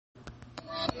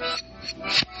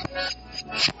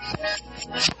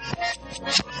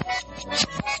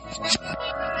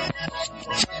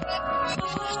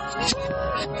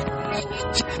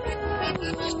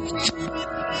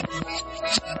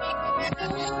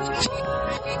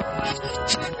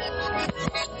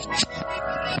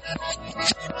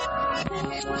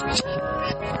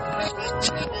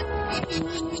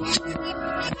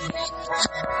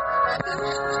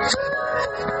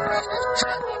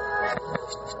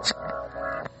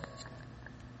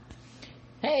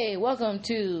Hey, welcome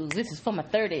to This is for my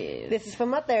 30s. This is for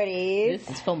my 30s. This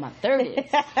is for my 30s.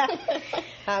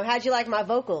 How'd you like my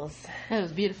vocals? That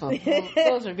was beautiful.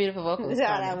 Those are beautiful vocals. No,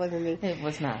 that wasn't me. It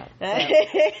was not. That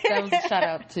was a shout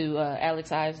out to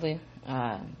Alex Isley.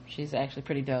 She's actually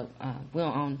pretty dope. We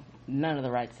don't own none of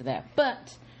the rights to that,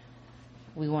 but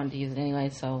we wanted to use it anyway,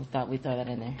 so thought we'd throw that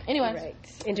in there. Anyway. Right.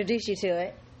 Introduce you to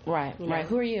it. Right.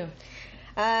 Who are you?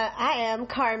 I am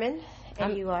Carmen,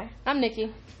 and you are? I'm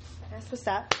Nikki. That's what's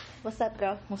up. What's up,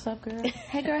 girl? What's up, girl?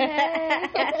 Hey, girl, hey.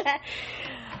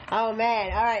 Oh,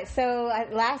 man. All right. So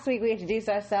last week we introduced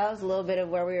ourselves, a little bit of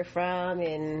where we were from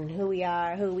and who we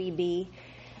are, who we be.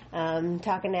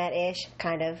 Talking that ish,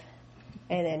 kind of.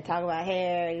 And then talk about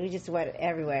hair. We just went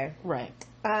everywhere. Right.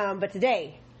 But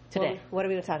today, what are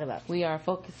we going to talk about? We are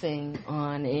focusing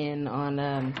on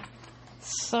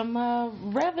some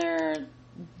rather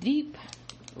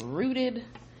deep-rooted,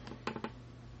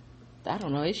 I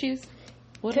don't know, issues.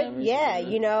 Whatever. Yeah,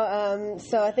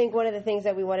 so I think one of the things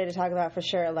that we wanted to talk about for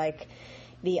sure, like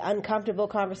the uncomfortable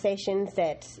conversations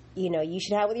that, you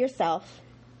should have with yourself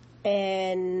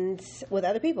and with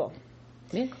other people.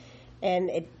 Yeah. And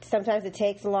sometimes it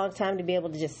takes a long time to be able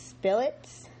to just spill it,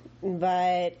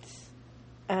 but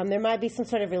there might be some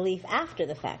sort of relief after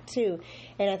the fact, too.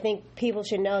 And I think people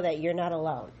should know that you're not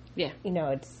alone. Yeah.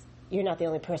 You're not the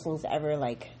only person who's ever,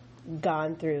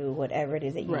 gone through whatever it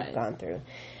is that you've gone through.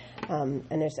 And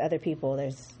there's other people,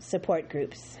 there's support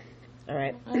groups. All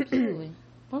right. Absolutely.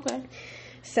 Okay.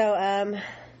 So,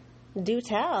 do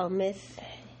tell, Miss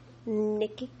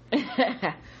Nikki.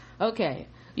 Okay.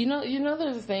 You know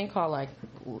there's a thing called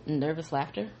nervous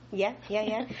laughter? Yeah.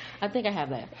 I think I have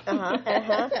that.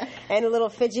 And a little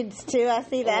fidgets too, I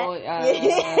see that. Oh,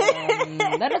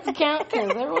 that doesn't count because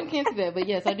everyone can't see that, but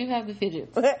yes, I do have the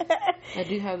fidgets. I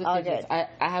do have the fidgets. I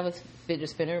have a fidget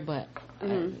spinner, but I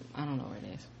don't know where it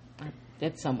is.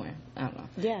 It's somewhere. I don't know.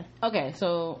 Yeah. Okay,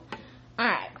 so,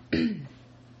 alright.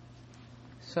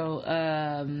 So,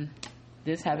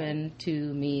 this happened to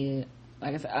me,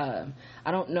 like I said, I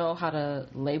don't know how to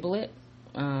label it.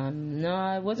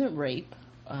 No, it wasn't rape.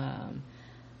 I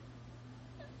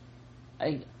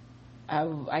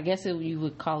guess you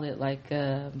would call it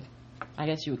I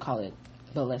guess you would call it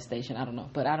molestation. I don't know,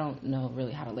 but I don't know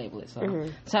really how to label it. So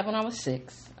this happened when I was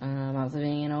 6. I was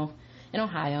living in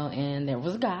Ohio, and there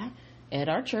was a guy at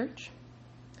our church.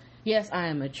 Yes, I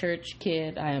am a church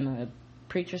kid. I am a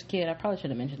preacher's kid. I probably should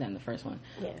have mentioned that in the first one.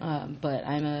 Yeah. But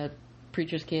I'm a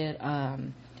preacher's kid.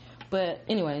 But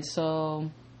anyway,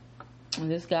 so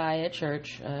this guy at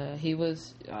church, he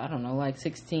was, I don't know,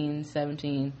 16,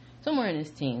 17, somewhere in his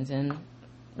teens. And,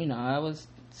 I was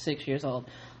 6 years old.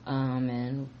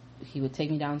 And he would take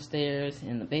me downstairs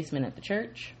in the basement at the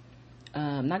church.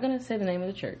 I'm not going to say the name of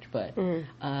the church, but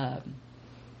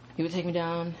he would take me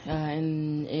down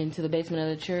into the basement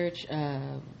of the church.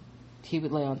 He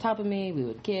would lay on top of me. We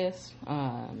would kiss,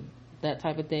 that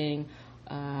type of thing.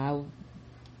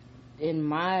 In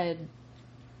my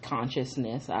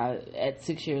consciousness, at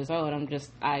 6 years old,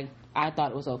 I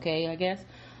thought it was okay, I guess.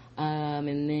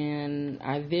 And then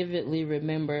I vividly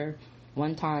remember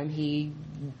one time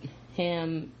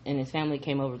him and his family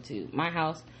came over to my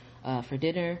house for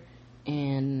dinner,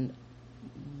 and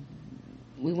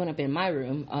we went up in my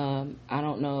room. I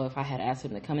don't know if I had asked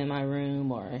him to come in my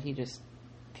room or he just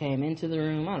came into the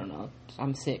room. I don't know.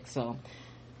 I'm 6, so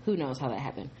who knows how that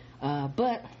happened.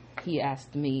 But he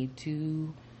asked me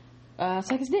to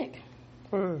suck his dick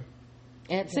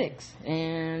at 6,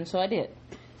 and so I did.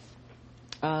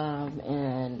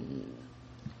 And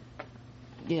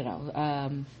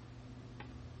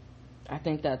I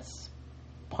think that's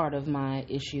part of my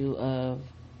issue of,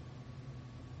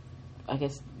 I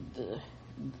guess,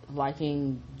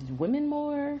 liking women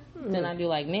more than I do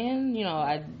like men.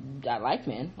 I like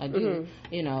men. I do.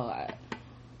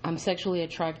 I'm sexually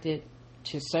attracted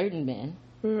to certain men,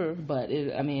 but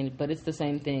it's the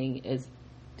same thing as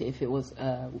if it was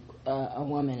a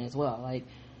woman as well.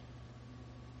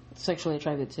 Sexually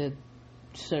attracted to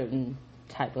certain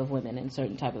type of women and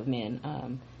certain type of men.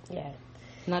 Yeah.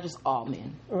 not just all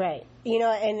men. Right. You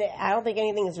know, and I don't think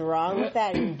anything is wrong with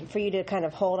that for you to kind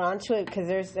of hold on to it, because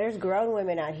there's grown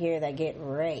women out here that get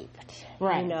raped,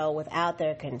 right, you know, without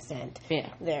their consent. Yeah.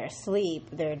 They're asleep,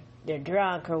 they're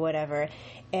drunk or whatever.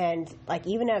 And, like,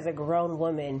 even as a grown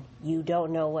woman, you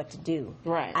don't know what to do.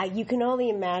 Right. You can only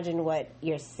imagine what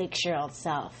your 6-year-old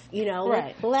self, you know,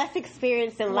 right, with less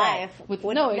experience in life, with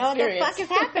would no know experience. the fuck is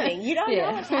happening. You don't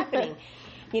know what's happening.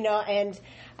 You know, and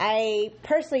I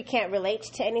personally can't relate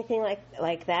to anything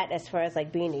like that as far as,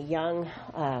 like, being a young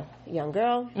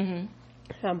girl.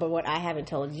 Mm-hmm. But what I haven't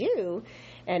told you,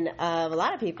 and a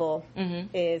lot of people,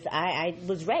 is I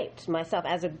was raped myself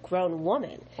as a grown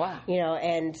woman. Wow. You know,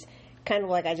 and kind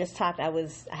of like I just talked, I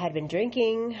had been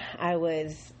drinking. I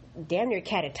was damn near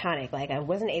catatonic. Like, I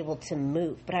wasn't able to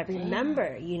move. But I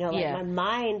remember, you know, like, my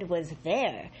mind was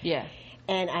there. Yeah.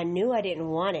 And I knew I didn't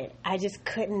want it. I just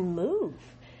couldn't move.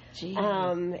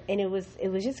 And it was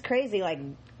just crazy, like,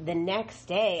 the next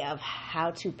day of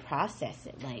how to process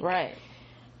it. Like, right.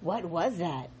 What was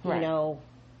that? Right. You know,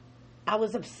 I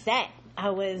was upset.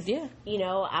 I was, you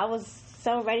know, I was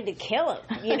so ready to kill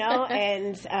him, you know,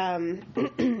 and,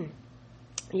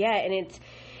 yeah,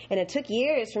 and it took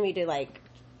years for me to, like,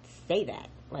 say that,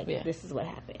 like, this is what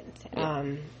happened.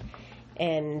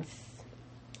 And,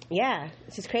 yeah,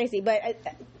 it's just crazy. But,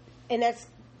 and that's,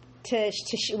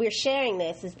 we're sharing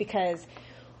this is because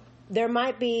there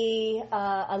might be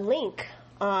a link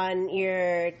on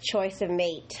your choice of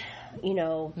mate, you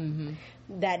know,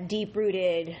 that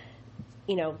deep-rooted,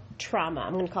 you know, trauma.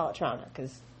 I'm going to call it trauma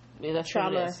because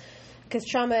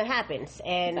trauma happens,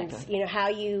 and you know how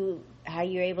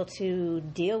you're able to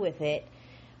deal with it.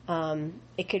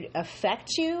 It could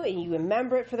affect you, and you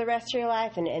remember it for the rest of your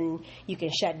life, and you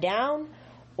can shut down.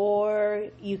 Or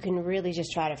you can really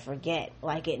just try to forget,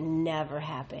 like it never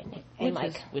happened. And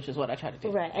which is what I try to do.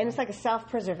 Right. And it's like a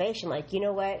self-preservation. Like, you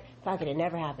know what? Fuck it, it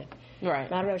never happened. Right. I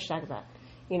don't know what you're talking about.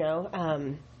 You know?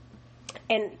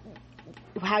 And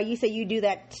how you say you do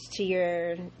that to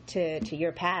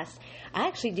your past, I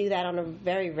actually do that on a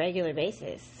very regular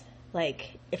basis.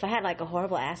 Like, if I had, like, a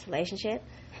horrible-ass relationship,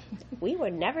 we were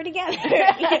never together. Who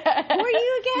are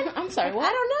you again? I'm sorry, what?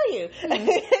 I don't know you.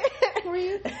 Who are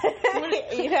you?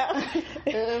 You know?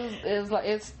 It was like,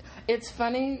 it's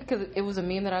funny because it was a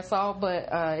meme that I saw, but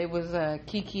it was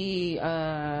Kiki,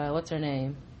 what's her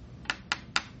name?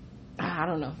 I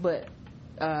don't know, but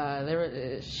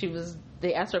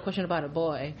they asked her a question about a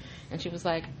boy, and she was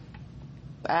like,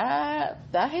 I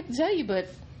hate to tell you, but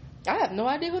I have no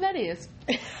idea who that is.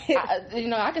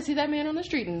 I could see that man on the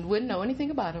street and wouldn't know anything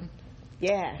about him.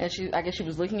 Yeah. And I guess she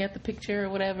was looking at the picture or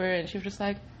whatever, and she was just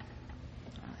like,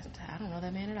 I don't know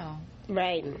that man at all.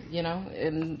 Right. You know,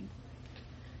 and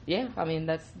yeah, I mean,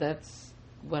 that's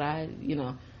what I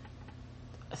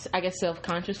guess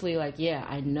self-consciously, like, yeah,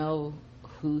 I know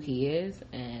who he is,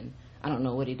 and I don't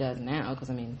know what he does now, because,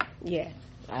 I mean,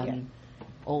 I'm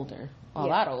older, a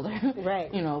lot older.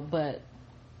 Right. You know, but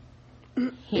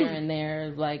here and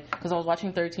there, like, because I was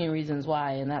watching 13 Reasons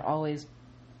Why, and that always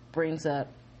brings up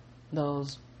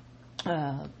those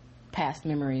past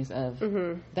memories of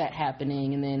that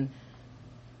happening, and then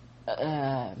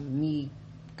me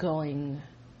going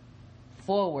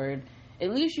forward.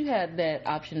 At least you had that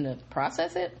option to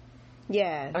process it.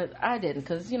 Yeah. I didn't,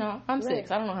 because, I'm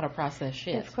 6. I don't know how to process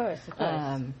shit. Of course.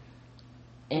 And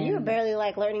you were barely,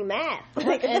 like, learning math.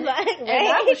 Like, and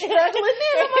I was struggling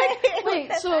then. I'm like,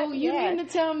 wait, so you mean to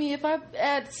tell me if I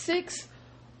add 6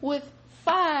 with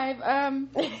 5, I'm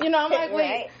like, wait.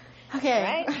 Right. Okay.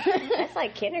 Right? That's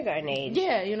like kindergarten age.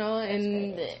 Yeah,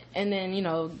 and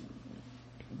then,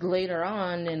 later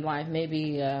on in life,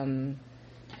 maybe,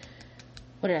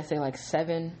 what did I say, like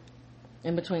 7,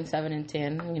 in between 7 and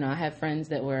 10, I have friends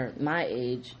that were my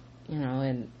age,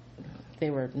 and they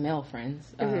were male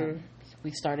friends. We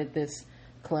started this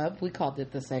club. We called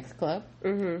it the Sex Club.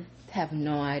 Have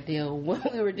no idea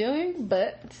what we were doing,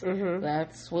 but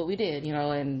that's what we did,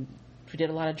 and we did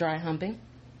a lot of dry humping.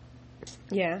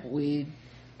 Yeah. We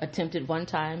attempted one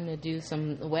time to do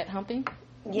some wet humping.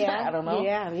 Yeah. I don't know.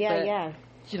 Yeah.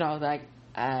 Like,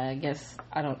 I guess,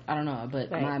 I don't know, but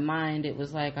my mind, it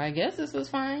was like, I guess this is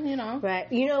fine, Right.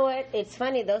 You know what? It's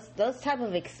funny, those type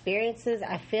of experiences,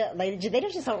 I feel, like, they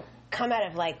just don't come out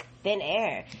of, like, thin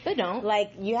air. They don't.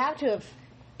 Like, you have to have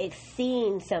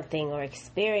seen something or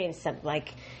experienced something.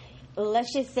 Like,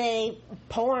 let's just say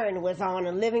porn was on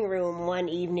a living room one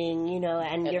evening,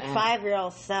 and your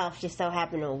 5-year-old self just so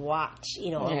happened to watch,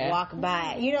 or walk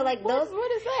by. Like those.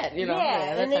 What is that?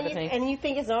 That type of thing. And you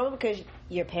think it's normal because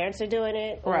your parents are doing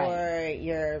it, or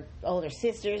your older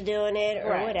sister's doing it,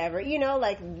 or whatever.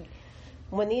 Like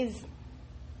when these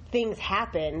things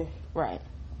happen,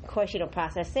 course, you don't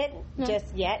process it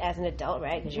just yet as an adult,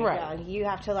 right? Because you're young. You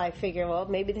have to, like, figure, well,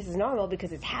 maybe this is normal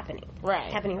because it's happening. Right.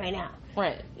 It's happening right now.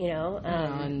 Right. You know?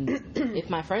 And if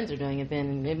my friends are doing it,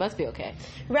 then it must be okay.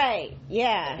 Right.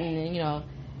 Yeah. And then, you know...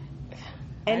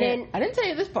 And I didn't tell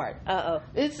you this part. Uh-oh.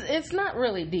 It's not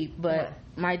really deep, but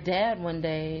my dad one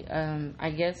day,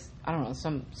 I guess, I don't know,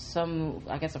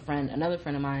 another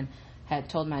friend of mine had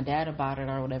told my dad about it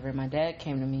or whatever. My dad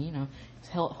came to me, you know,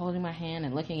 holding my hand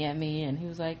and looking at me, and he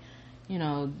was like, you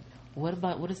know,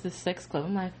 what is this sex club?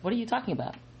 I'm like, what are you talking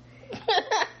about?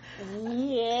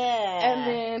 Yeah. And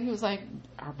then he was like,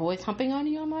 are boys humping on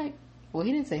you? I'm like, well,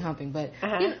 he didn't say humping, but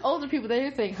you know, older people, they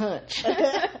say hunch.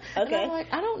 Okay. And I'm like,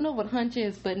 I don't know what hunch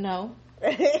is, but no.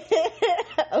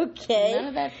 Okay. None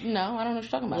of that, no, I don't know what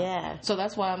you're talking about. Yeah. So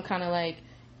that's why I'm kind of like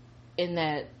in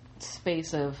that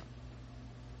space of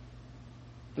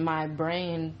my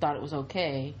brain thought it was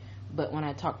okay, but when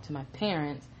I talked to my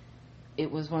parents, it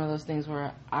was one of those things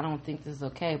where I don't think this is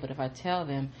okay, but if I tell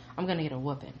them, I'm going to get a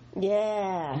whooping.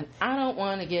 Yeah. And I don't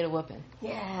want to get a whooping.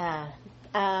 Yeah.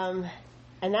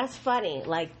 And that's funny.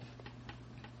 Like,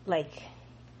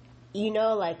 you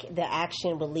know, like the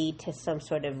action will lead to some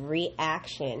sort of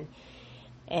reaction.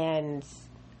 And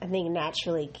I think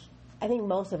naturally,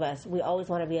 most of us, we always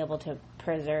want to be able to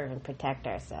preserve and protect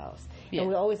ourselves. Yeah. And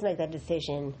we always make that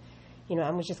decision, you know,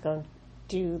 I'm just going to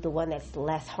do the one that's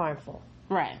less harmful.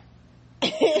 Right.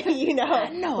 You know? I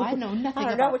know nothing about I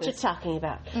don't know what you're talking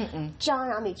about. Mm-mm.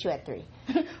 John, I'll meet you at 3.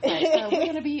 We're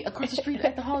going to be across the street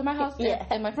at the hall of my house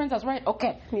and my friend's house, right?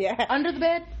 Okay. Yeah. Under the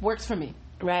bed works for me.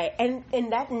 Right. And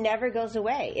that never goes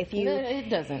away. If you... It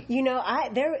doesn't. You know,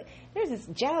 there's this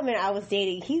gentleman I was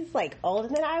dating. He's, like, older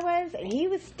than I was, and he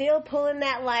was still pulling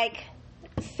that, like,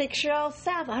 6-year-old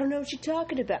South. I don't know what you're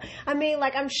talking about. I mean,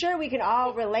 like, I'm sure we can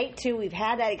all relate to, we've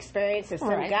had that experience of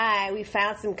some guy, we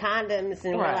found some condoms,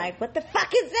 and we're like, what the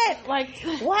fuck is this? Like,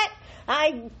 what?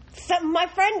 My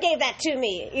friend gave that to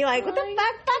me. You're like, what the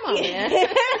fuck? Come on, man.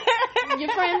 Your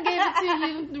friend gave it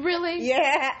to you? Really?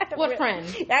 Yeah. What friend?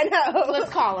 I know. Let's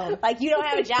call him. Like, you don't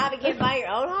have a job and get by your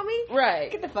own, homie?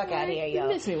 Right. Get the fuck out of here, yo. You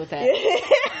miss me with that.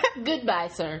 Goodbye,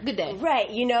 sir. Good day. Right.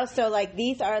 You know, so, like,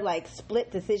 these are, like,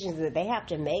 split decisions that they have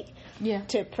to make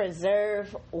to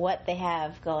preserve what they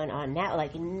have going on now.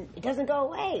 Like, it doesn't go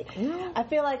away. Mm. I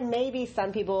feel like maybe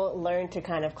some people learn to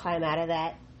kind of climb out of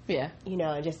that. Yeah. You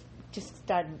know, and just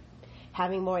start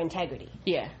having more integrity.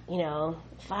 Yeah. You know,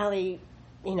 finally,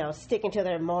 you know, sticking to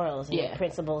their morals and their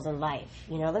principles in life.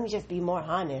 You know, let me just be more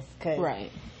honest. Cause,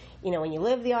 you know, when you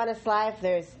live the honest life,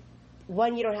 there's,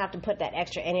 one, you don't have to put that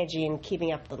extra energy in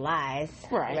keeping up the lies.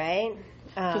 Right?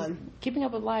 Keeping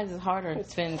up with lies is harder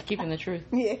than keeping the truth.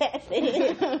 Yes,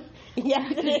 it is.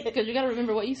 Yes, it is. Because you got to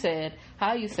remember what you said,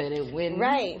 how you said it, when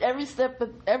every step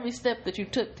that you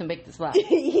took to make this lie.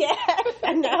 Yes,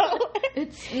 I know.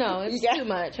 It's too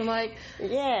much. I'm like,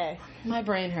 my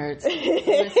brain hurts.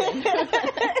 Listen,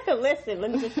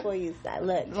 let me just pull you aside.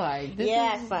 Look, like,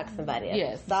 fuck somebody else.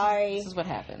 Yes, sorry. This is what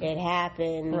happened. It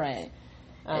happened. Right.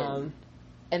 And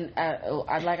I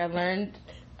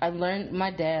learned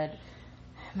my dad's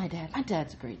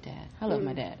a great dad. I love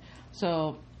my dad.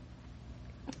 So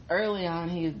early on,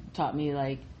 he taught me,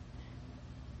 like,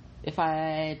 if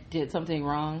I did something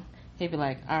wrong, he'd be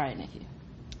like, all right, Nikki,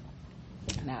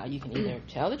 now you can either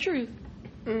tell the truth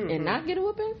and not get a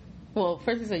whooping. Well,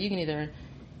 first he said you can either,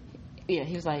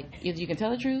 he was like, either you can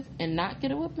tell the truth and not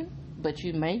get a whooping, but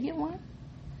you may get one,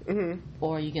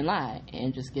 or you can lie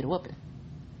and just get a whooping.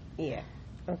 Yeah.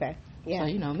 Okay. Yeah. So,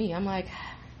 you know me, I'm like...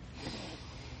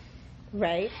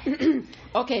 Right.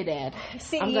 Okay, Dad.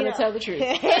 See, I'm going to tell the truth.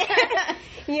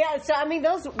 Yeah, so, I mean,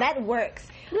 that works.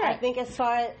 Right. I think I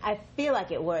feel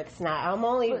like it works now. I'm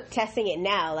only testing it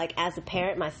now, like, as a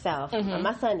parent myself.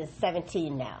 My son is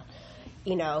 17 now.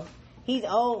 You know, he's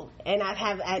old, and I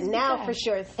have now for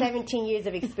sure 17 years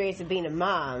of experience of being a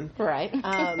mom. Right.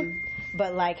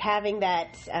 But, like, having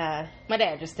that... my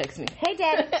dad just texted me. Hey,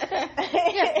 Dad.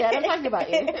 Yes, Dad, I'm talking about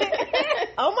you.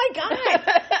 Oh, my God.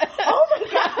 Oh, my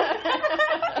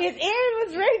God. His ear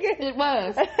was ringing. It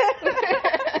was.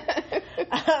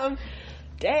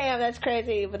 Damn, that's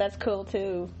crazy, but that's cool,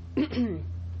 too.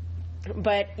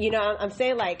 But, you know, I'm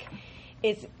saying, like,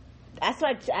 that's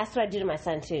what I do to my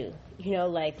son, too. You know,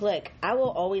 like, look, I will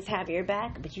always have your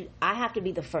back, but I have to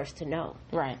be the first to know.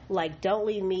 Right. Like, don't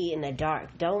leave me in the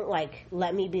dark. Don't, like,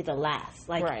 let me be the last.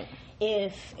 Like,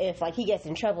 if like, he gets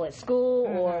in trouble at school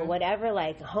or whatever,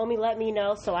 like, homie, let me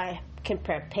know so I can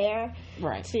prepare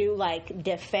to, like,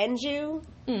 defend you.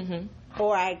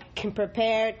 Or I can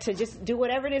prepare to just do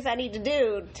whatever it is I need to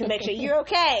do to make sure you're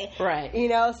okay. Right. You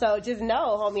know, so just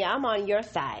know, homie, I'm on your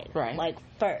side. Right. Like,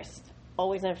 first.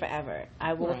 always and forever.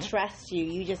 I will trust you.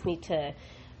 You just need to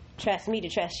trust me to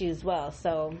trust you as well.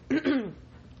 So,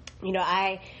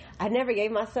 I never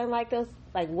gave my son like those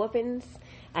like whoopings.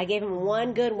 I gave him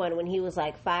one good one when he was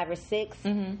like 5 or 6,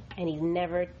 and he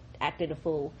never acted a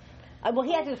fool. Well,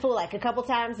 he acted a fool like a couple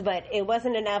times, but it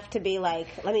wasn't enough to be like,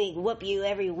 let me whoop you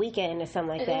every weekend or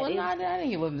something like that. Well, no, I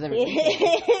didn't get whoopings every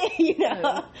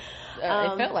weekend.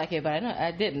 It felt like it, but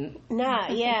I didn't. Nah,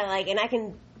 yeah, like, and I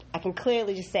can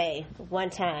clearly just say one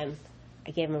time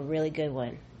I gave him a really good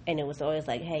one, and it was always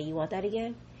like, hey, you want that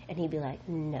again? And he'd be like,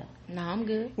 no. No, I'm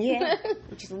good. Yeah.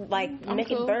 Just like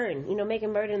make it burn. Make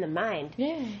it burn in the mind.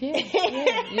 Yeah.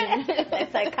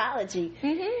 That's psychology.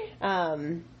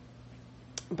 Mm-hmm.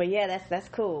 But yeah, that's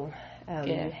cool.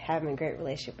 Having a great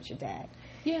relationship with your dad.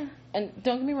 Yeah, and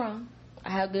don't get me wrong,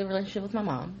 I had a good relationship with my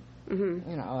mom. Mm-hmm.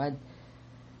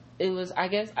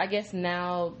 I guess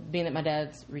now being that my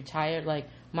dad's retired, like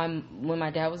when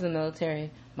my dad was in the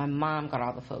military, my mom got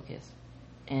all the focus,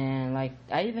 and like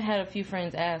I even had a few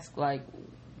friends ask, like,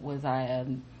 was I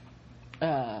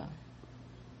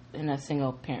in a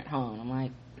single parent home? I'm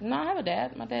like, no, I have a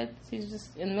dad. My dad, he's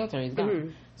just in the military. He's gone. Mm-hmm.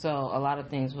 So a lot of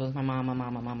things was my mom.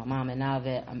 And now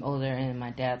that I'm older and my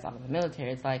dad's out of the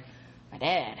military, it's like, my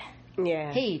dad.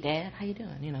 Yeah. Hey, Dad, how you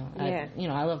doing?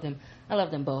 I love them. I love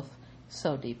them both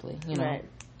so deeply. Right.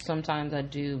 Sometimes I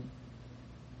do.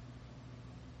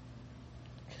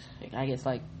 I guess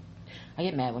I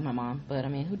get mad with my mom, but I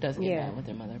mean, who doesn't get mad with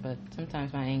their mother? But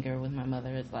sometimes my anger with my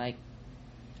mother is like,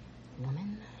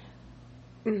 woman,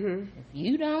 if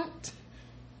you don't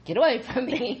get away from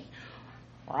me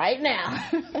right now,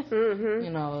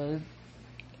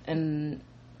 and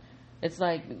it's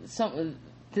like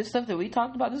this stuff that we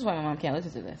talked about. This is why my mom can't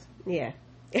listen to this. Yeah,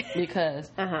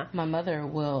 because my mother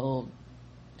will.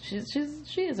 She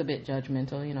is a bit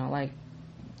judgmental. Like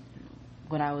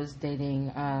when I was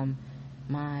dating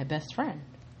my best friend,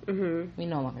 we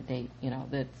no longer date.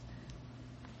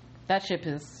 That ship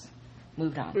has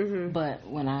moved on. But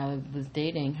when I was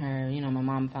dating her, my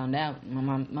mom found out. My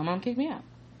mom kicked me out.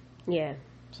 Yeah.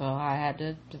 So I had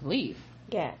to leave.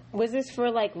 Yeah. Was this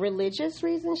for like religious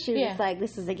reasons? She was like,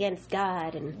 this is against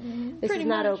God and this is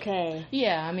not okay.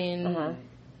 Yeah, I mean, my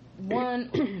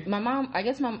mom,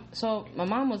 my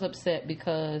mom was upset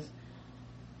because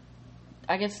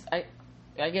I guess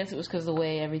it was because the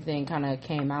way everything kind of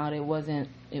came out. It wasn't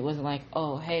like,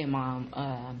 oh, hey,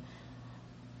 Mom,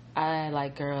 I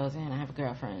like girls and I have a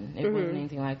girlfriend. It wasn't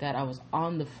anything like that. I was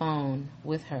on the phone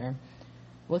with her,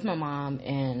 with my mom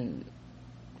and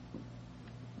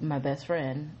my best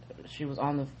friend. She was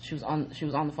on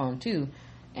the phone too,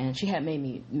 and she had made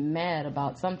me mad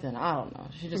about something. I don't know.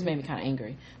 She just made me kind of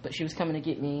angry. But she was coming to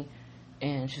get me,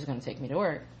 and she was going to take me to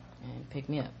work and pick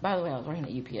me up. By the way, I was working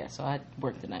at UPS, so I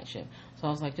worked the night shift. So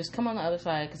I was like, just come on the other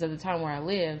side, because at the time where I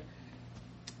lived,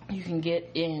 you can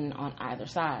get in on either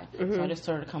side. So I just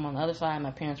started to come on the other side. My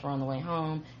parents were on the way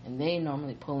home, and they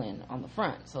normally pull in on the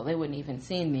front, so they wouldn't even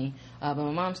see me. But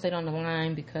my mom stayed on the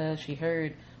line because she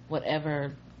heard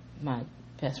whatever my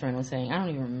best friend was saying. I don't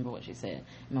even remember what she said.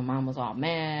 My mom was all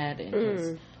mad and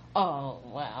just, oh,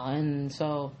 wow. And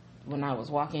so when I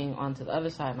was walking onto the other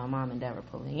side, my mom and dad were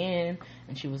pulling in,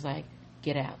 and she was like,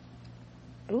 get out.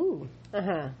 Ooh.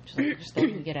 She's like, just let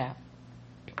me get out.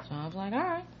 So I was like, all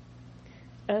right.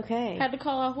 Okay. Had to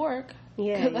call off work.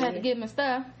 Yeah. Because I had to get my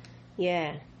stuff.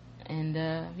 Yeah. And,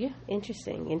 yeah.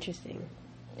 Interesting.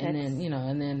 And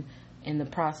then, in the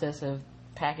process of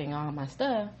packing all my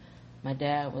stuff, my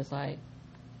dad was like,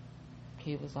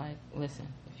 listen,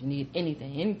 if you need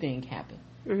anything happen,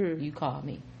 you call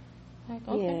me. Like,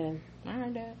 okay. Yeah. All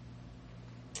right, Dad.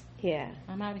 Yeah.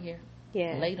 I'm out of here.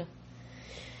 Yeah. Later.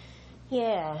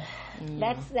 Yeah.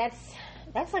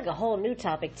 That's like a whole new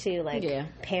topic too, like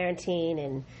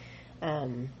parenting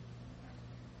and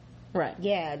right.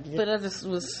 Yeah. But I just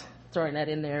was throwing that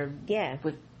in there. Yeah.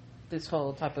 With this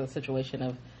whole type of situation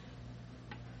of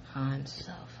I'm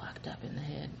so fucked up in the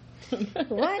head.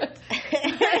 What?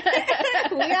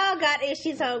 We all got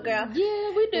issues, homegirl.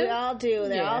 Yeah, we do. We all do.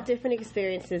 They're all different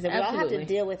experiences, and we all have to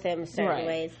deal with them in certain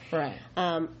ways. Right.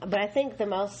 But I think the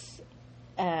most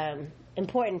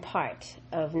important part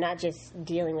of not just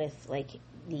dealing with like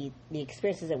the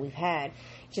experiences that we've had,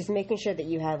 just making sure that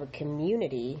you have a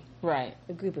community, right,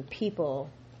 a group of people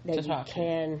that you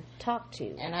can talk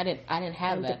to. And I didn't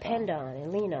have and that. Depend on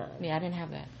and lean on. Yeah, I didn't have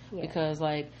that because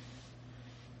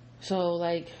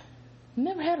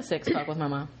never had a sex talk with my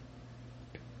mom.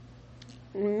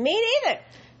 Me neither.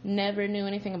 Never knew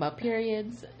anything about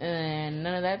periods and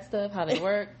none of that stuff, how they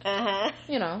work. Well,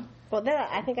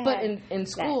 I think I but had in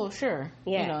school, that. sure.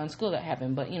 Yeah. In school that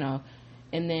happened. But,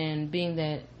 and then being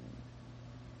that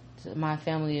my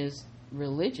family is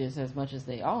religious as much as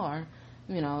they are,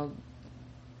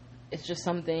 it's just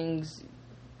some things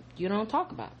you don't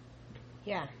talk about.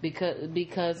 Yeah.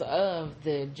 Because of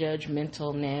the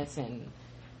judgmentalness and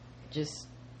just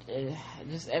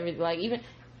every, like,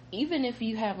 even if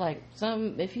you have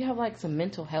some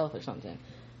mental health or something,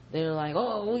 they're like,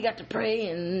 oh, we got to pray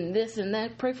and this and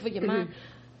that, pray for your mind.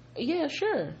 Yeah,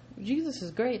 sure, Jesus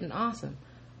is great and awesome,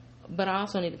 but I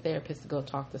also need a therapist to go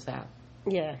talk this out.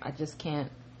 Yeah. I just can't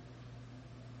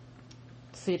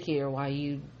sit here while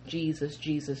you Jesus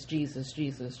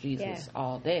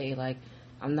all day. Like,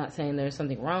 I'm not saying there's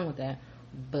something wrong with that,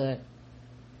 but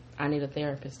I need a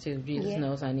therapist too. Jesus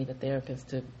knows I need a therapist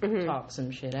to talk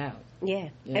some shit out. Yeah.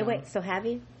 Hey, wait, so have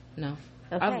you? No.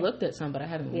 Okay. I've looked at some, but I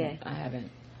haven't. Yeah. I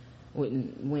haven't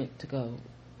went to go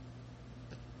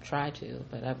try to.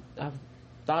 But I've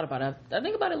thought about it. I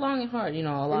think about it long and hard. A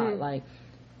lot. Like,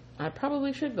 I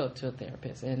probably should go to a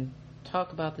therapist and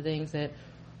talk about the things that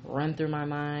run through my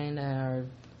mind, or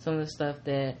some of the stuff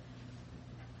that.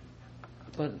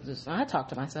 But I talk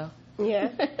to myself. Yeah.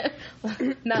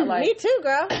 Not like me too,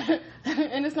 girl.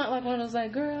 And it's not like one of those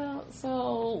like, girl,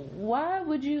 so why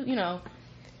would you,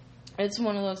 it's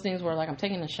one of those things where, like, I'm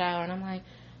taking a shower and I'm like,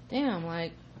 damn,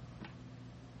 like,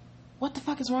 what the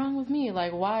fuck is wrong with me?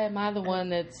 Like, why am I the one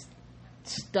that's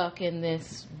stuck in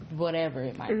this, whatever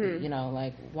it might be,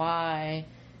 like, why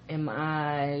am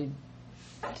I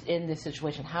in this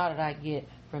situation? How did I get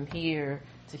from here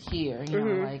to here?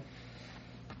 Like,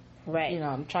 right.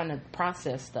 I'm trying to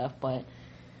process stuff, but.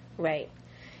 Right.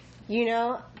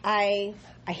 I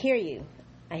hear you.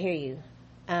 I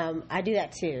do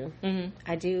that too. Mm-hmm.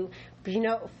 I do.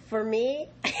 But, for me,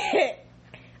 I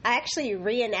actually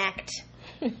reenact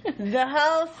the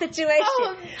whole situation.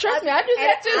 Oh, trust me, I do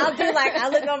that too. I'll do, like, I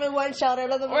look over one shoulder,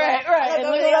 look over right. I look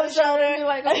over the other shoulder. And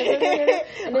like, okay,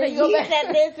 and then you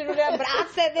said this and that, but I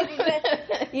said this and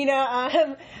that. You're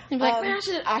like, man,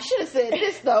 I should have said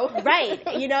this though. Right.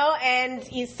 And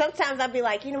sometimes I'll be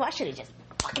like, I should have just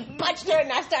fucking punched her,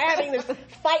 and I start having this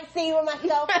fight scene with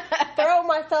myself, throw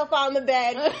myself on the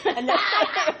bed, and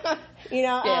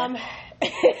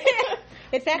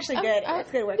it's actually good. It's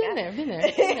a good workout. Been there.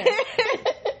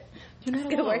 It's a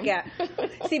good workout.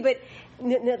 See, but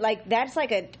like, that's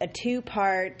like a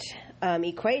two-part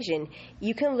equation.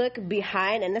 You can look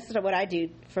behind, and this is what I do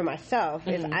for myself,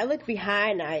 is I look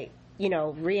behind, I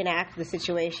reenact the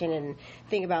situation and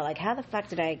think about, like, how the fuck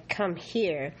did I come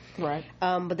here? Right.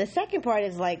 But the second part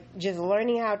is, like, just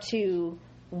learning how to,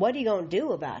 what are you going to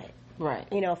do about it? Right.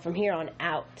 From here on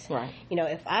out. Right.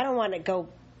 If I don't want to go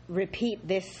repeat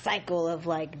this cycle of,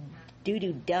 like,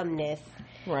 doo-doo dumbness,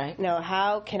 right.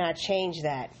 How can I change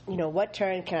that? What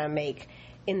turn can I make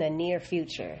in the near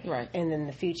future? Right. And then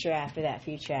the future after that.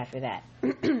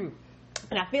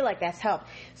 And I feel like that's helped.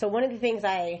 So one of the things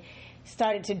I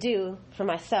started to do for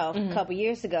myself a couple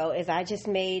years ago is I just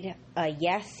made a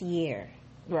yes year.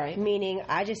 Right. Meaning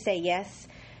I just say yes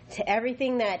to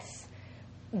everything that's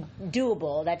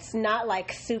doable, that's not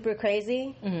like super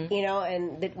crazy, and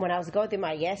when I was going through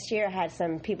my yes year, I had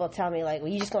some people tell me, like,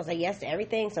 well, you just gonna say yes to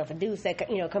everything, so if a dude said,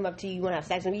 come up to you, want to have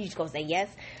sex with me, you just gonna say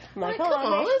yes. I'm like, come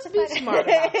on, let's be smart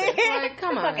about this. Like,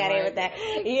 come on. Fuck out of here with that.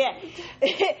 Yeah.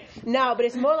 No, but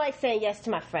it's more like saying yes to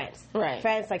my friends. Right.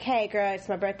 Friends, like, hey, girl, it's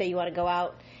my birthday, you want to go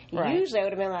out? Right. Usually I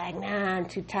would have been like, nah, I'm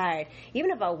too tired.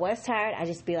 Even if I was tired, I'd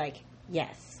just be like,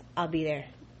 yes, I'll be there.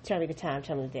 Tell me the time,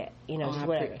 tell me the day, just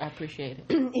whatever. I appreciate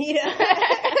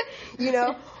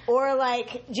it. Or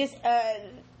like, just,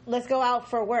 let's go out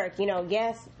for work.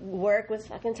 Yes, work was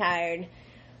fucking tired,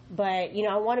 but,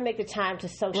 I want to make the time to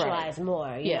socialize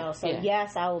more, so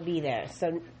yes, I will be there.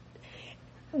 So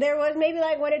there was maybe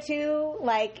like one or two,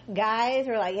 like, guys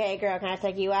who were like, hey, girl, can I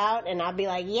take you out? And I'll be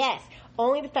like, yes.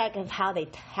 Only the fact of how they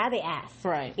ask.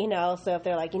 Right. So if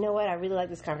they're like, you know what, I really like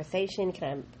this conversation,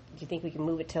 do you think we can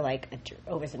move it to, like,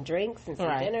 over some drinks and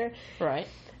some dinner? Right.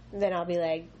 Then I'll be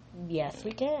like, yes,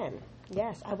 we can.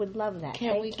 Yes, I would love that.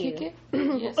 Can Thank we you. kick it?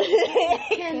 Yes, we can.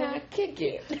 Can I kick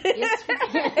it? Yes, we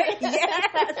can.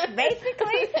 Yes,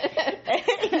 basically.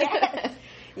 Yes.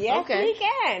 Yes, okay. We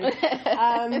can.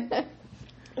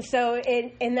 So,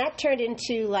 and that turned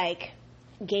into, like,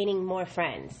 gaining more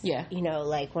friends. Yeah.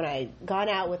 Like, when I gone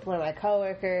out with one of my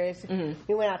coworkers,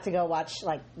 we went out to go watch,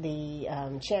 like, the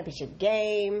championship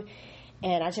game,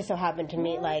 and I just so happened to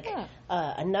meet,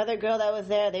 another girl that was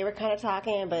there. They were kind of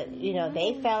talking, but,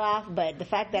 they fell off. But the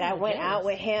fact that I went out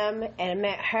with him and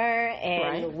met her,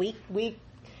 and we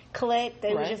clicked,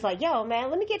 they were just like, yo, man,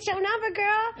 let me get your number,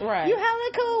 girl. Right. You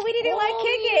hella cool. We need to, like,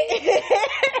 kick it.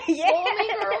 Yeah.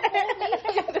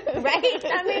 Right?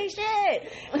 I mean,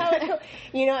 shit. Hella cool.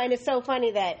 And it's so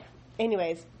funny that,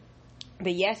 anyways,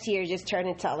 the yes year just turned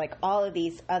into like all of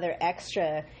these other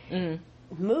extra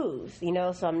moves, you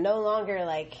know. So I'm no longer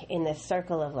like in this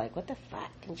circle of like, what the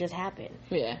fuck just happened?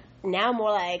 Yeah. Now I'm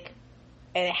more like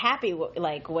in a happy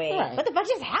like way. Right. What the fuck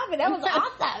just happened? That was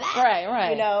awesome.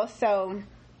 Right. You know,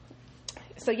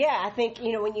 so yeah, I think,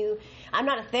 you know, I'm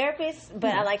not a therapist,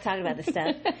 but I like talking about this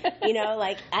stuff. You know,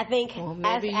 like, I think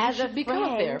maybe as you a should become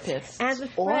a therapist. As a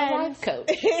friend. Or a life coach.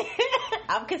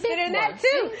 I'm considering that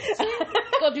too.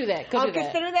 Go do that. I'm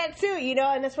considering that too, you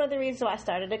know, and that's one of the reasons why I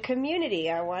started a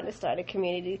community. I wanted to start a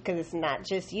community because it's not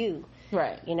just you.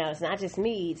 Right. You know, it's not just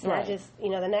me. It's not just, you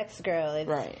know, the next girl. It's,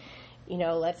 right. You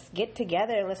know, let's get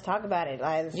together and let's talk about it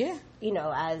as, you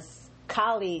know, as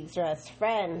colleagues or as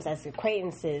friends, as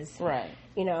acquaintances. Right.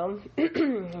 You know,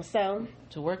 so.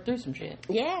 To work through some shit.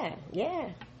 Yeah.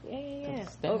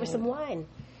 Over some wine.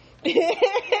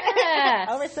 Yes.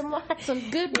 Over some wine. Some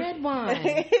good red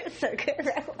wine. Some good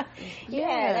red wine.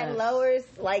 Yeah, that lowers,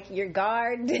 like, your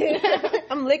guard.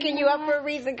 I'm licking you up for a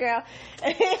reason, girl.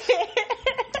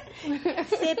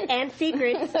 Sip and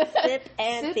secrets. Sip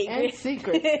and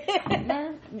secrets.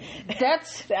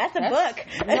 That's a book.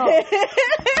 No.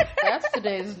 That's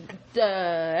today's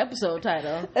episode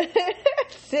title.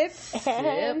 Sips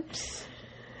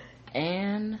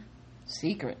and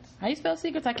secrets. How you spell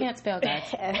secrets? I can't spell,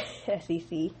 guys.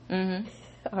 S-E-C.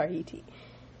 R-E-T.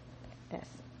 S.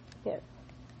 Yep.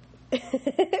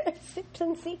 Sips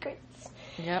and secrets.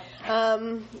 Yep.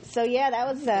 So yeah,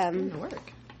 that was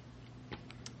work.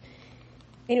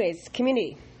 Anyways,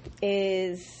 community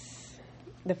is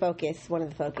the focus, one of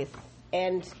the focus,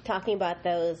 and talking about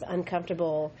those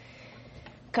uncomfortable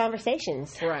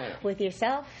conversations with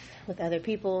yourself, with other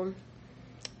people.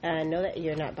 Know that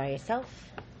you're not by yourself.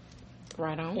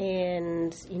 Right on.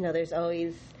 And, you know, there's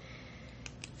always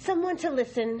someone to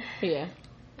listen. Yeah.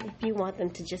 If you want them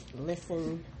to just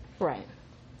listen. Right.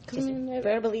 Just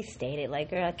verbally state it. Like,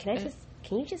 girl, can you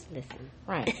just listen?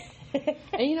 Right.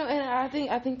 And, you know, and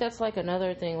I think that's like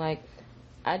another thing. Like,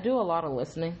 I do a lot of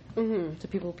listening to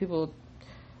people. People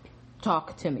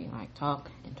talk to me, like talk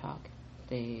and talk.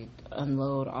 They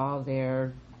unload all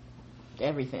their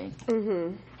everything.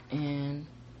 And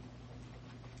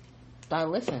I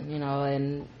listen, you know,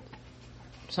 and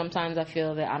sometimes I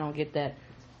feel that I don't get that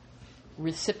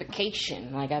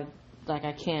reciprocation. Like I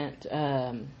can't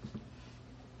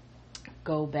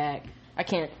go back. I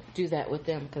can't do that with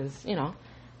them because, you know,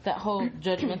 that whole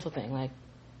judgmental thing. Like,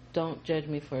 don't judge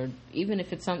me for, even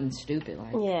if it's something stupid.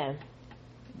 Like, yeah,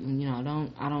 you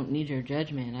know, I don't need your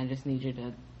judgment. I just need you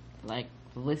to, like,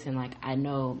 listen. Like, I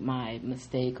know my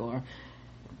mistake or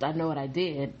I know what I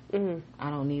did. I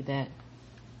don't need that.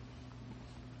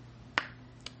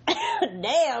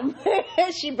 Damn.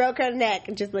 She broke her neck.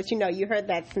 Just let you know, you heard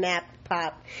that snap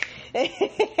pop. No,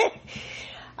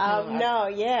 yeah.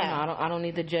 You know, I don't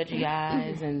need the judgy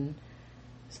eyes and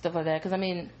stuff like that. Because, I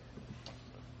mean,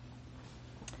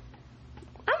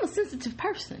 I'm a sensitive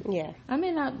person. Yeah. I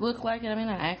may not look like it. I may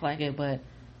not act like it. But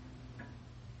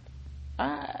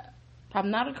I'm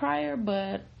not a crier,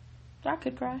 but I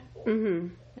could cry.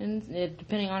 And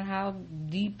depending on how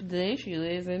deep the issue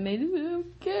is, it may be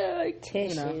like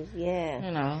tissues, you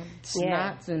know,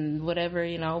 snots and whatever,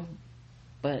 you know.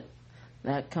 But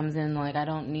that comes in, like, I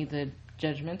don't need the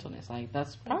judgmentalness. Like,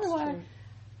 that's probably why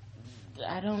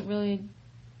I don't really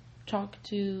talk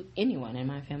to anyone in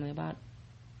my family about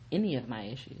any of my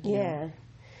issues. Yeah. Know?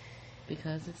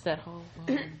 Because it's that whole,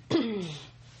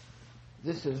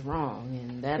 this is wrong,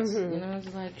 and that's, you know,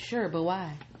 it's like, sure, but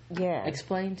why? Yeah.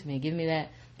 Explain to me. Give me that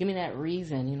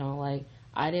reason, you know, like,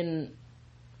 I didn't,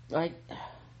 like,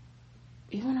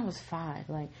 even when I was 5,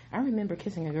 like, I remember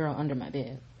kissing a girl under my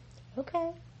bed.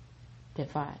 Okay. At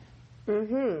 5.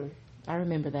 I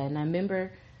remember that, and I don't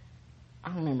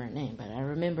remember her name, but I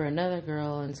remember another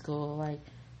girl in school, like,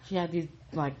 she had these,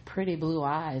 like, pretty blue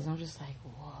eyes, and I'm just like,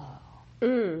 whoa.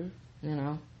 You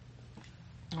know?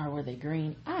 Or were they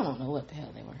green? I don't know what the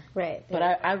hell they were. Right. But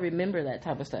I remember that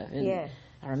type of stuff. And yeah.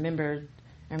 I remember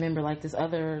like this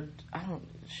other,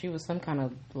 she was some kind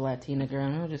of Latina girl,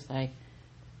 and I was just like,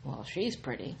 well, she's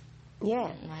pretty. Yeah.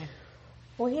 Like,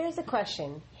 well, here's a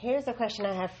question. Here's a question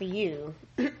I have for you.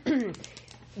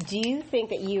 Do you think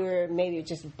that you were maybe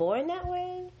just born that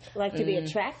way? Like, to be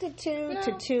attracted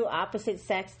to two opposite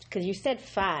sex? Because you said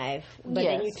 5, but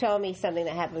then you told me something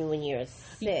that happened when you were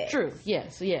 6. True.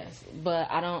 Yes. But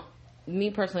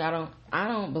me personally, I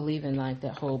don't believe in, like,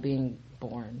 that whole being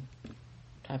born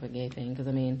type of gay thing. Because,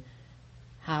 I mean,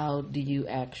 how do you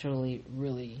actually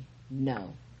really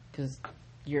know? Because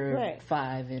you're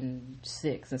 5 and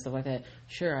 6 and stuff like that.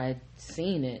 Sure, I'd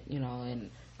seen it, you know,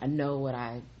 and I know what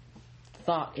I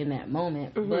thought in that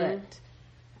moment, but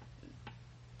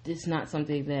it's not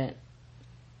something that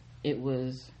it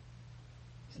was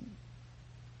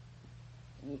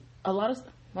a lot of.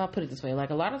 I'll put it this way: like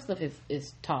a lot of stuff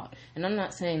is taught, and I'm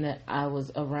not saying that I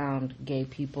was around gay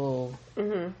people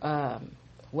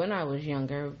when I was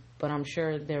younger, but I'm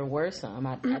sure there were some.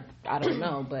 I don't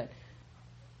know, but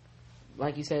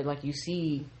like you said, like you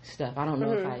see stuff. I don't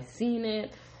know if I seen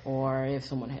it or if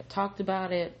someone had talked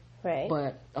about it. Right.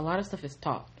 But a lot of stuff is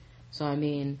taught. So I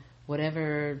mean,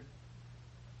 whatever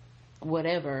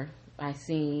I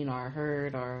seen or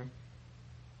heard or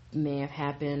may have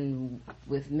happened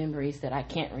with memories that I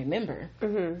can't remember,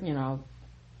 you know,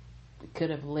 could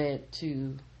have led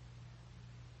to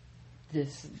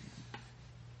this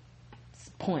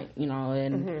point, you know,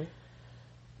 and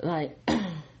like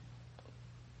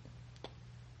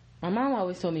my mom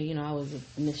always told me, you know, I was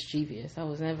mischievous. I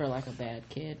was never like a bad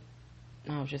kid.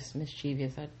 I was just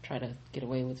mischievous. I try to get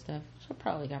away with stuff. I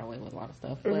probably got away with a lot of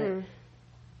stuff, but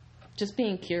just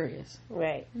being curious.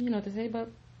 Right. You know what to say about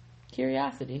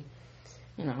curiosity,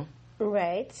 you know.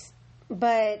 Right.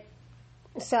 But,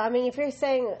 so, I mean, if you're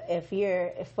saying, if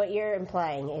what you're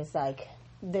implying is like,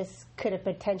 this could have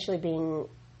potentially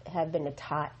have been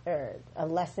a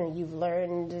lesson you've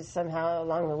learned somehow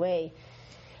along the way,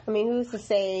 I mean, who's to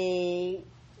say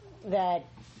that,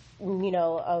 you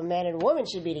know, a man and a woman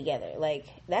should be together? Like,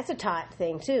 that's a taught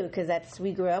thing, too, because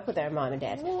we grew up with our mom and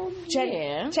dad. Well,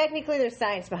 yeah. Technically, there's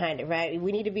science behind it, right?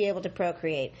 We need to be able to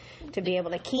procreate, to be able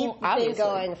to keep the thing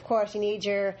going. Of course, you need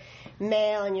your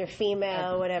male and your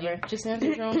female, whatever. You just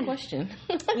answered your own question.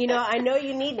 You know, I know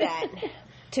you need that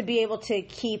to be able to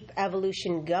keep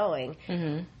evolution going.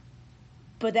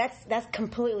 But that's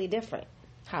completely different.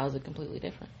 How is it completely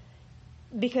different?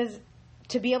 Because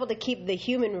to be able to keep the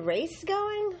human race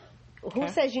going, who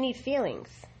says you need feelings?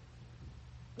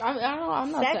 I'm not.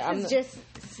 I'm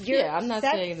not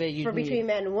saying that you between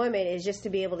men and women is just to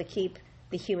be able to keep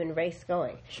the human race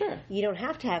going. Sure. You don't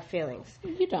have to have feelings.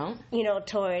 You don't. You know,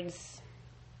 towards.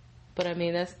 But I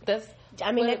mean, that's.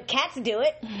 I mean, cats do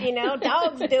it. You know,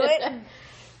 dogs do it.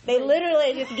 They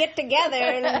literally just get together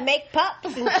and make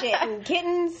pups and shit and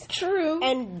kittens. True.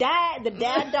 And the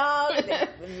dad dog,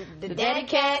 the daddy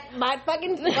cat might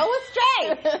fucking go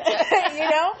astray. You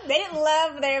know? They didn't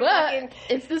love their fucking...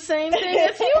 It's the same thing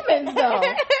as humans, though.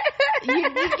 You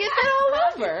get it all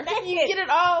over. You get it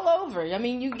all over. I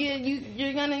mean,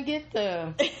 you're gonna get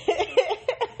the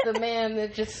man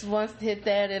that just wants to hit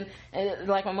that, and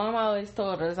like my mom always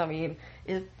told us, I mean,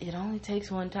 it only takes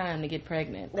one time to get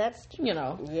pregnant. That's, you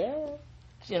know. Yeah.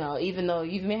 You know, even though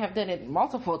you may have done it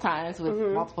multiple times with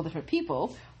multiple different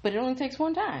people, but it only takes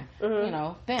one time. You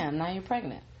know, bam, now you're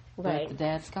pregnant. Right. But the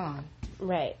dad's gone.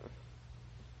 Right.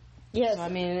 Yes. So I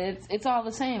mean, it's all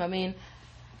the same. I mean,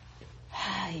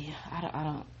 I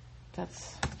don't.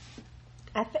 That's.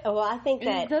 I think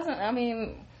that it doesn't. I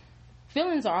mean,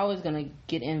 feelings are always going to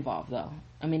get involved, though.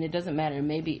 I mean, it doesn't matter.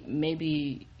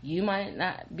 Maybe you might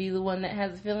not be the one that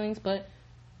has feelings, but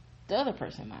the other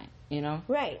person might. You know.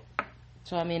 Right.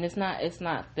 So I mean, it's not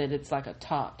that it's like a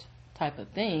taught type of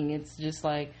thing. It's just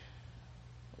like,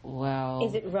 well.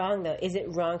 Is it wrong though? Is it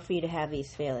wrong for you to have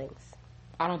these feelings?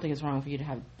 I don't think it's wrong for you to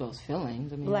have those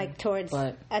feelings. I mean, like towards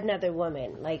another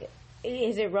woman. Like,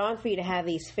 is it wrong for you to have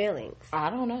these feelings? I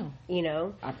don't know. You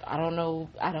know. I don't know.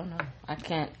 I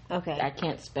can't. Okay. I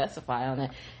can't specify on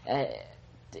that.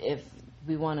 If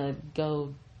we want to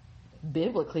go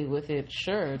biblically with it,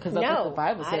 sure, because that's what the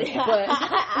Bible says. But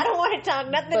I don't want to talk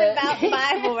nothing about the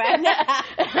Bible right now.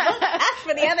 That's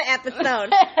for the other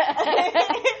episode.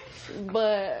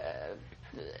 But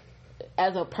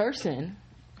as a person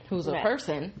who's a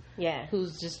person,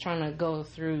 who's just trying to go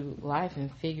through life and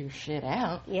figure shit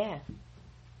out,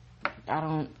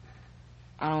 I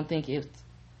don't think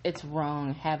it's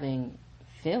wrong having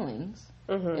feelings.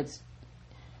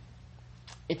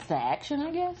 It's the action,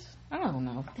 I guess. I don't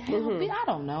know. I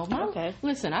don't know.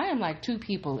 Listen, I am like two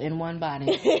people in one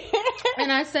body.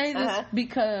 And I say this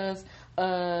because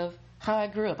of how I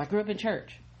grew up. I grew up in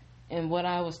church and what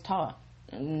I was taught.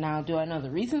 Now, do I know the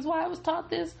reasons why I was taught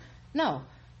this? No.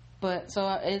 But so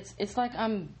it's like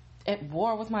I'm at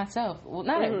war with myself. Well,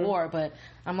 not at war, but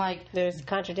I'm like... There's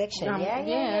contradiction. I'm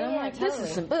like, totally. This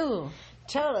is some boo.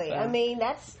 Totally. So, I mean,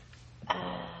 that's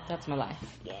my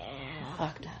life. Yeah.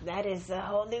 Fucked up. That is a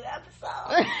whole new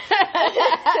episode.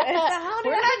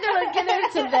 We're not going to get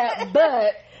into that,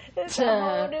 but It's a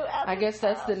whole new I guess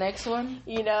that's the next one.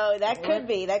 You know, that could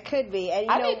be. And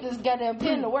I need this goddamn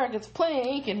pen to work. It's plain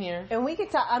ink in here. And we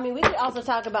could talk. I mean, we could also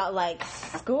talk about like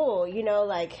school. You know,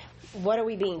 like what are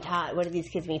we being taught? What are these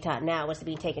kids being taught now? What's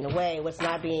being taken away? What's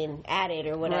not being added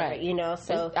or whatever? Right. You know,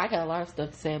 so I got a lot of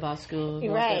stuff to say about school.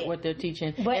 Right. What they're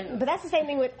teaching. But that's the same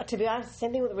thing with, to be honest, the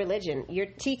same thing with religion. You're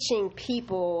teaching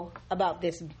people about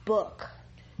this book,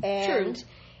 and True.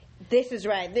 this is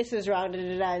right, this is wrong,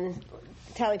 and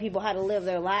telling people how to live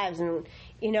their lives, and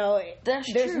you know, there's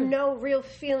true. no real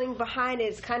feeling behind it.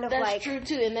 It's kind of that's like true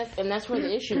too, and that's where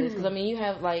the issue is. Because I mean, you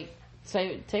have like,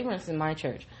 say, take for instance, my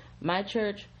church. My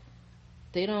church,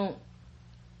 they don't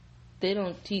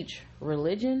teach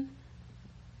religion.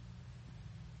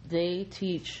 They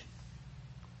teach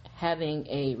having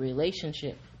a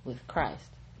relationship with Christ,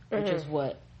 which is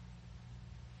what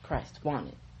Christ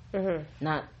wanted.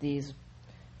 Not these.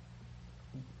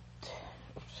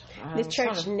 The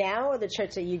church now, or the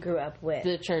church that you grew up with?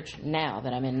 The church now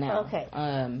that I'm in now. Okay.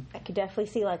 I could definitely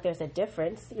see like there's a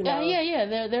difference. You know?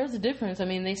 Yeah. There's a difference. I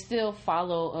mean, they still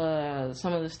follow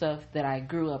some of the stuff that I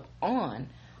grew up on,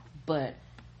 but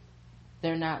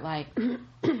they're not like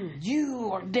you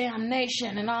or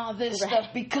damnation and all this stuff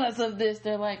because of this.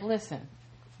 They're like, listen,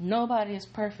 nobody is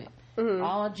perfect.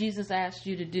 All Jesus asked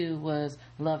you to do was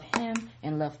love Him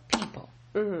and love people.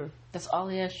 That's all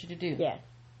He asked you to do. Yeah.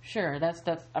 Sure, that's.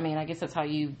 I mean, I guess that's how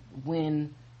you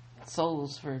win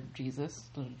souls for Jesus.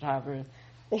 However,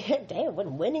 damn,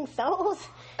 when winning souls.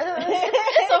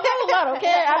 It's a whole lot.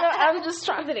 Okay, I'm just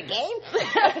trying to the game.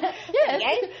 Yeah,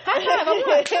 high five.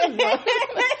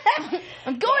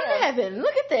 I'm going to heaven.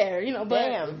 Look at there. You know, but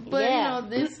you know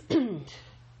this.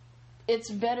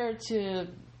 It's better to.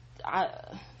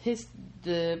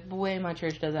 The way my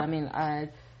church does it. I mean, I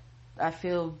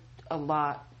feel a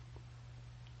lot.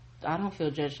 I don't feel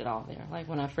judged at all there. Like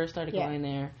when I first started going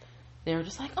there, they were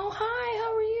just like, "Oh, hi,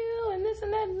 how are you?" and this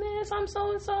and that and this. I'm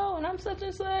so and so, and I'm such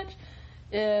and such.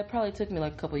 It probably took me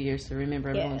like a couple of years to remember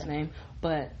everyone's name,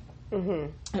 but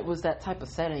it was that type of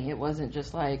setting. It wasn't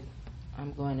just like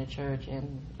I'm going to church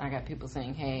and I got people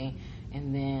saying hey,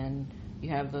 and then you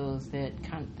have those that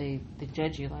they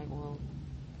judge you like, well,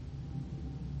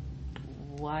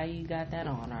 why you got that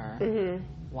on, or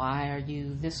why are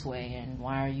you this way, and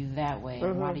why are you that way,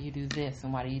 and why do you do this,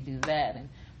 and why do you do that, and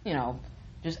you know,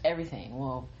 just everything.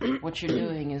 Well, what you're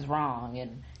doing is wrong,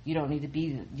 and you don't need to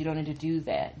do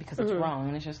that because it's wrong.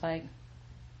 And it's just like,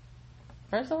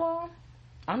 first of all,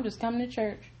 I'm just coming to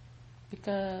church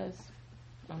because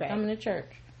I'm coming to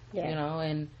church, you know,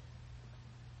 and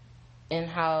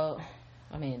how,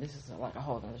 I mean, this is like a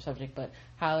whole other subject, but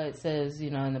how it says,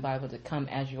 you know, in the Bible to come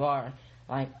as you are.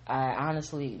 Like,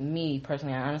 me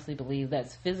personally, I honestly believe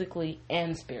that's physically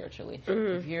and spiritually.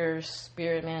 If your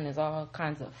spirit, man, is all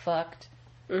kinds of fucked,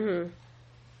 go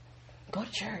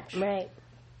to church. Right.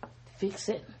 Fix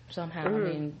it somehow. I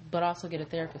mean, but also get a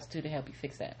therapist, too, to help you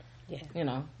fix that. Yeah. You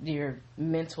know, your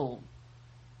mental,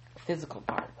 physical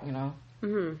part, you know.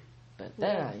 But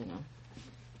that, you know,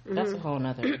 that's a whole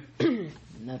another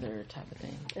type of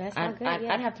thing. That's all good,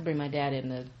 I'd have to bring my dad in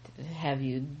to have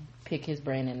you pick his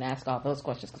brain and ask all those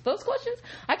questions. Because those questions,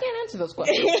 I can't answer those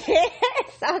questions.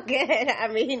 It's all good. I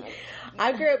mean,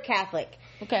 I grew up Catholic.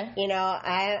 Okay. You know,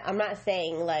 I'm not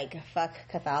saying, like, fuck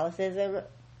Catholicism,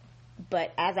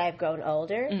 but as I've grown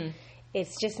older,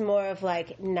 it's just more of,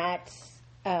 like, not...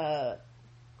 I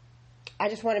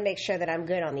just want to make sure that I'm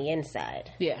good on the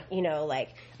inside. Yeah. You know,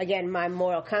 like, again, my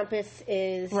moral compass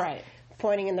is... Right.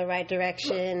 Pointing in the right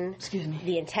direction. Excuse me.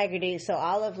 The integrity. So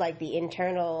all of, like, the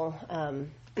internal...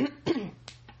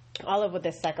 all of what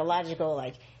the psychological,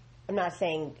 like, I'm not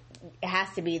saying it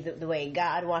has to be the way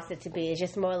God wants it to be. It's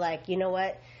just more like, you know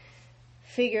what?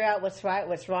 Figure out what's right,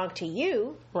 what's wrong to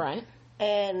you. Right.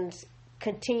 And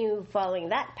continue following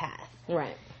that path.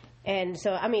 Right. And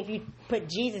so, I mean, if you put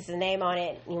Jesus' name on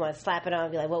it, you want to slap it on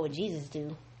and be like, what would Jesus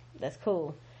do? That's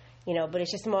cool. You know, but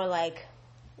it's just more like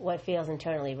what feels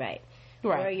internally right.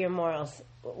 Right. Where are your morals?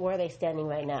 Where are they standing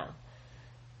right now?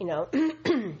 You know?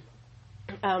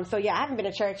 So, yeah, I haven't been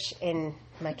to church in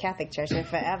my Catholic church in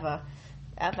forever.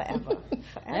 Ever.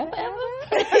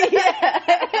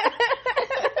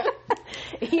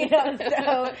 You know,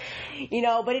 so, you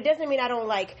know, but it doesn't mean I don't,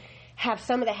 like, have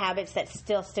some of the habits that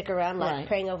still stick around, like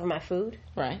praying over my food.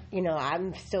 Right. You know,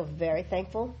 I'm still very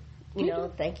thankful. You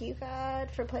know, thank you,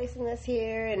 God, for placing this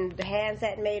here, and the hands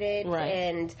that made it,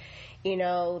 and, you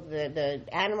know, the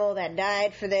animal that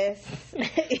died for this.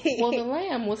 Well, the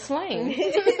lamb was slain.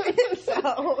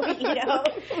 So, you know,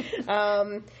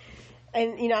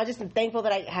 and, you know, I just am thankful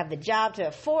that I have the job to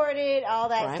afford it, all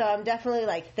that. Right. So I'm definitely,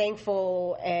 like,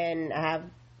 thankful, and I have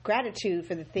gratitude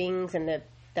for the things and that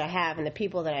I have and the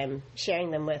people that I'm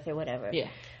sharing them with or whatever. Yeah.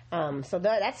 So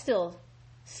that still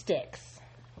sticks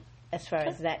as far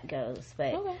as that goes.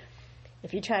 But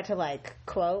if you try to like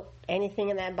quote anything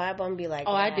in that Bible and be like,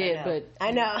 I did, but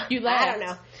I know. You laughed.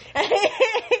 I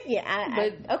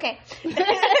don't know. Okay.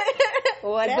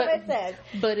 Whatever it says.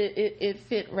 But it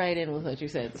fit right in with what you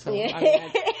said. So Yeah.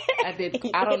 I did.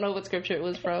 I don't know what scripture it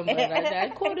was from, but I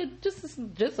quoted just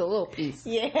a little piece.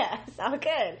 Yeah, it's all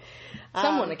good.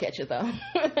 Someone to catch it though.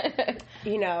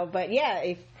 But yeah,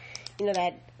 if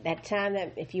that time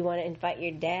that if you want to invite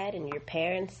your dad and your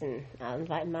parents, and I'll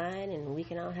invite mine, and we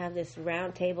can all have this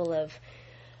round table of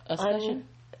Discussion.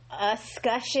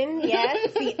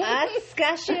 Yes, the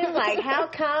discussion. Like, how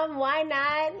come? Why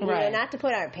not? Right. Not to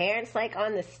put our parents like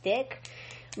on the stick,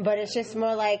 but it's just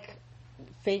more like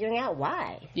figuring out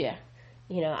why. Yeah.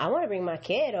 I want to bring my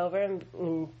kid over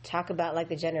and talk about like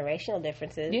the generational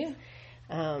differences. Yeah.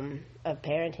 Of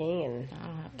parenting, and I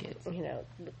don't have kids.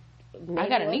 I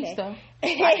got a niece though.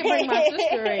 I can bring my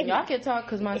sister and y'all can talk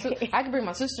because I can bring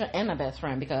my sister and my best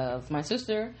friend because my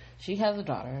sister, she has a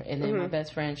daughter, and then my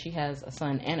best friend, she has a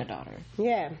son and a daughter.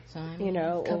 Yeah. So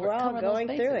we're all going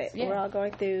through it. Yeah. We're all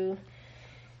going through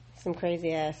some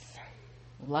crazy ass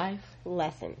life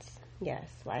lessons. Yes,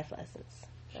 life lessons.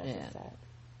 That's what's up.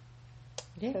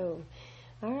 Yeah. Cool.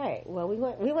 All right. Well,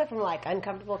 we went from like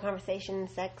uncomfortable conversation,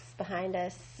 sex behind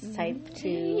us type to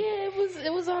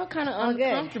it was all kind of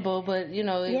uncomfortable, but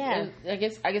I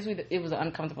guess it was an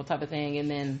uncomfortable type of thing, and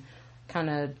then kind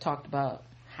of talked about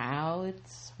why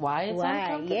it's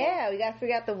uncomfortable. Yeah, we got to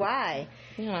figure out the why.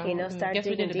 Start. I guess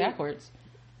we did it deep. Backwards.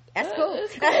 That's cool.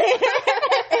 It's cool.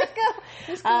 It's cool.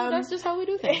 It's cool. That's just how we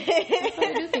do things. That's how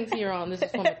we do things here on This Is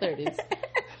For My 30s.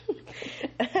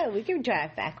 We can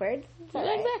drive backwards.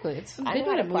 Right. Exactly. I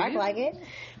know how to park like it.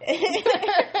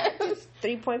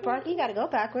 3-point park. You got to go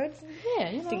backwards.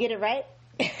 Yeah, to get it right.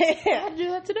 I had to do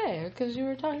that today because you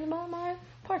were talking about my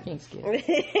parking skills.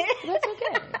 That's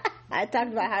okay. I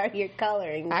talked about how your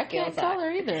coloring. I can't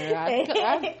color either.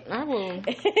 I will.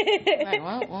 Right,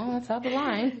 well, that's out the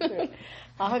line.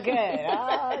 All good.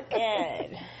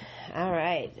 All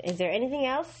right. Is there anything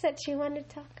else that you wanted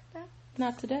to talk about?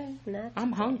 Not today.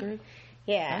 I'm hungry.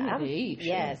 Yeah. I need to eat.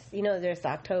 Yes. There's the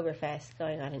Oktoberfest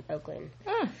going on in Oakland.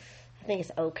 I think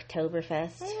it's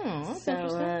Oktoberfest. Oh, that's so,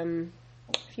 interesting.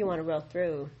 if you want to roll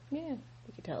through, we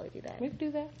could totally do that. We can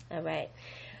do that.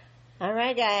 All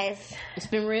right, guys. It's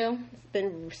been real. It's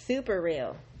been super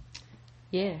real.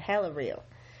 Yeah. Hella real.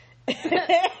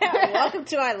 Welcome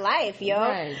to our life, yo.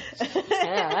 Right.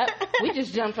 Yeah, we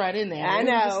just jumped right in there. I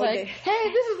know. Just like,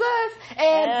 hey, this is us,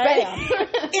 and bam.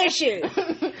 Issue.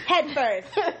 Head first.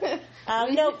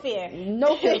 No fear.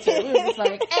 No filter. We were just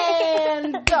like,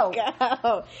 and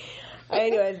go.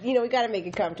 Anyways, we got to make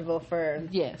it comfortable for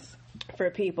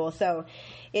people. So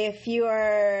if you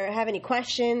have any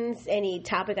questions, any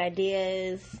topic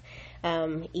ideas,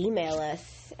 email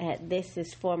us at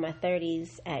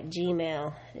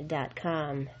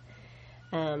thisisformy30s@gmail.com.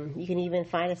 You can even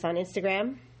find us on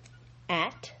Instagram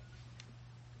at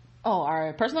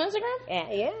our personal Instagram?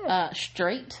 Yeah.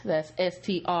 Straight, that's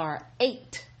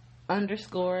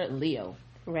STR8_Leo.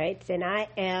 Right, and I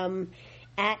am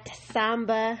at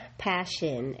Samba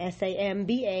Passion,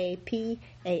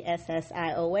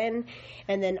 SAMBAPASSION,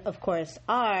 and then of course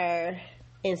our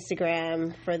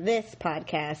Instagram for this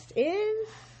podcast is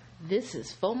This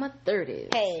Is For My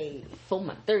 30s. Hey. For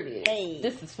my 30s. Hey.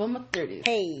 This is for my 30s.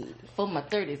 Hey. For my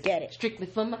 30s. Get it. Strictly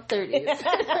for my 30s.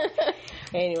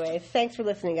 Anyways, thanks for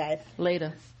listening, guys.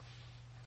 Later.